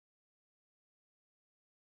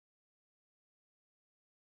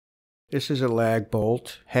This is a lag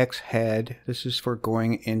bolt, hex head. This is for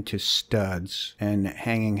going into studs and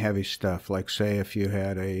hanging heavy stuff. Like say if you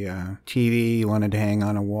had a TV you wanted to hang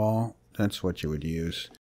on a wall, that's what you would use.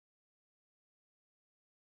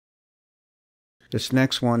 This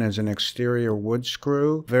next one is an exterior wood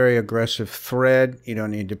screw. Very aggressive thread. You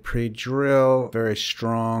don't need to pre-drill. Very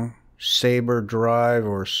strong. Saber drive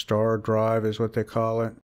or star drive is what they call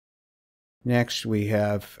it. Next, we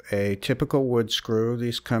have a typical wood screw.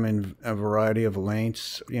 These come in a variety of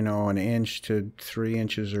lengths, you know, 1 inch to 3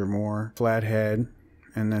 inches or more. Flathead,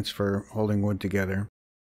 and that's for holding wood together.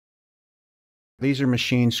 These are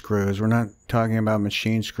machine screws. We're not talking about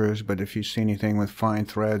machine screws, but if you see anything with fine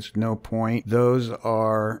threads, no point. Those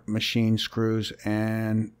are machine screws,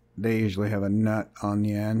 and they usually have a nut on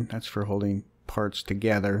the end. That's for holding parts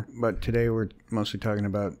together. But today we're mostly talking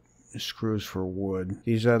about screws for wood.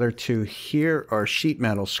 These other two here are sheet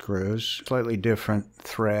metal screws, slightly different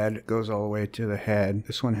thread, goes all the way to the head.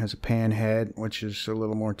 This one has a pan head, which is a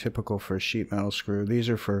little more typical for a sheet metal screw. These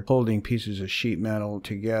are for holding pieces of sheet metal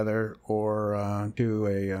together or to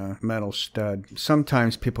a metal stud.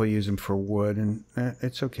 Sometimes people use them for wood, and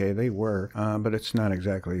it's okay, they work, but it's not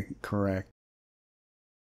exactly correct.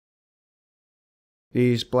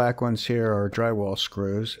 These black ones here are drywall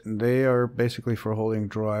screws. They are basically for holding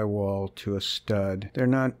drywall to a stud. They're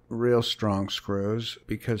not real strong screws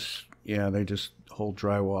because, yeah, they just hold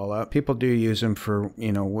drywall up. People do use them for,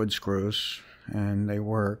 you know, wood screws, and they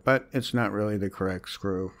work, but it's not really the correct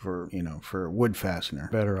screw for, you know, for a wood fastener.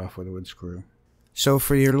 Better off with a wood screw. So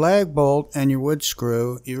for your lag bolt and your wood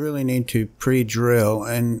screw, you really need to pre-drill,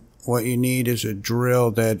 and what you need is a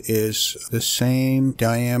drill that is the same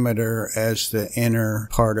diameter as the inner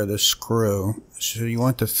part of the screw. So you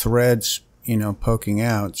want the threads, you know, poking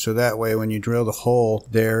out, so that way when you drill the hole,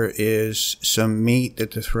 there is some meat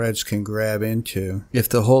that the threads can grab into. If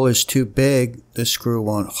the hole is too big, the screw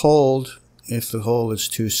won't hold. If the hole is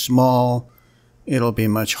too small, it'll be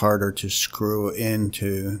much harder to screw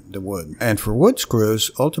into the wood. And for wood screws,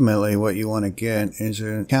 ultimately what you want to get is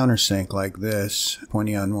a countersink like this,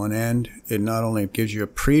 pointy on one end. It not only gives you a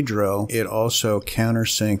pre-drill, it also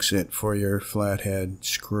countersinks it for your flathead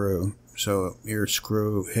screw. So your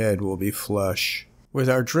screw head will be flush. With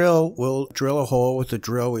our drill, we'll drill a hole with the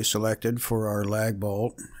drill we selected for our lag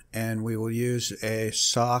bolt, and we will use a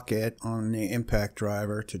socket on the impact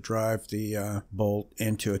driver to drive the bolt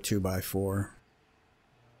into a 2x4.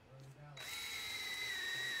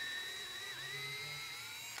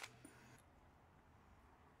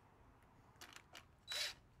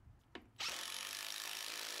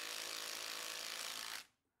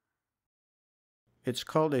 It's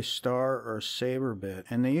called a star or saber bit,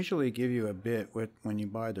 and they usually give you a bit when you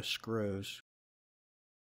buy the screws.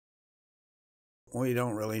 We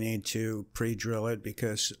don't really need to pre-drill it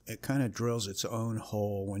because it kind of drills its own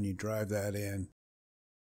hole when you drive that in.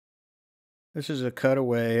 This is a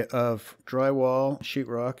cutaway of drywall,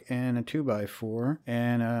 sheetrock, and a 2x4,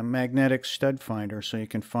 and a magnetic stud finder so you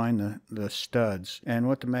can find the studs. And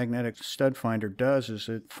what the magnetic stud finder does is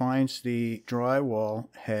it finds the drywall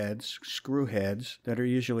heads, screw heads, that are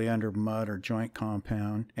usually under mud or joint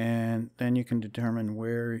compound, and then you can determine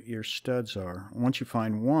where your studs are. Once you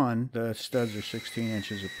find one, the studs are 16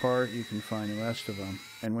 inches apart, you can find the rest of them.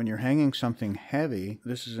 And when you're hanging something heavy,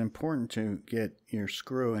 this is important to get your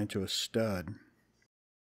screw into a stud.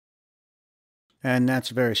 And that's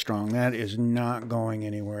very strong. That is not going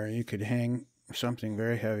anywhere. You could hang something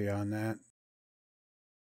very heavy on that.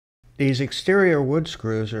 These exterior wood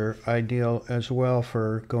screws are ideal as well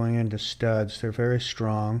for going into studs. They're very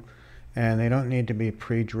strong, and they don't need to be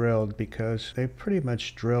pre-drilled because they pretty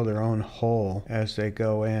much drill their own hole as they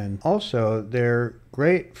go in. Also, they're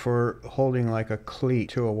great for holding like a cleat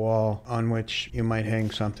to a wall on which you might hang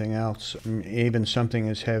something else, even something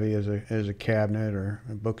as heavy as a cabinet or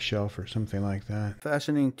a bookshelf or something like that.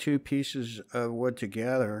 Fastening two pieces of wood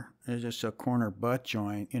together is just a corner butt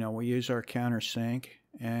joint. You know, we use our countersink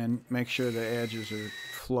and make sure the edges are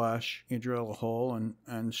flush. You drill a hole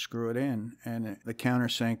and screw it in, and the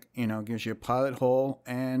countersink, you know, gives you a pilot hole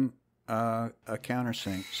and a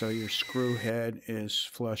countersink, so your screw head is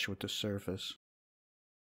flush with the surface.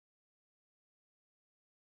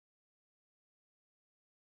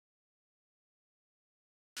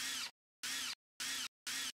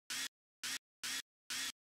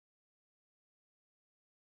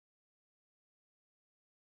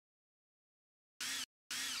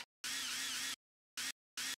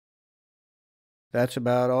 That's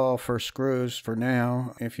about all for screws for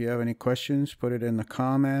now. If you have any questions, put it in the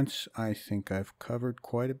comments. I think I've covered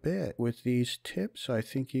quite a bit. With these tips, I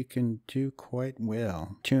think you can do quite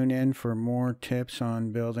well. Tune in for more tips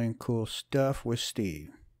on building cool stuff with Steve.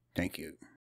 Thank you.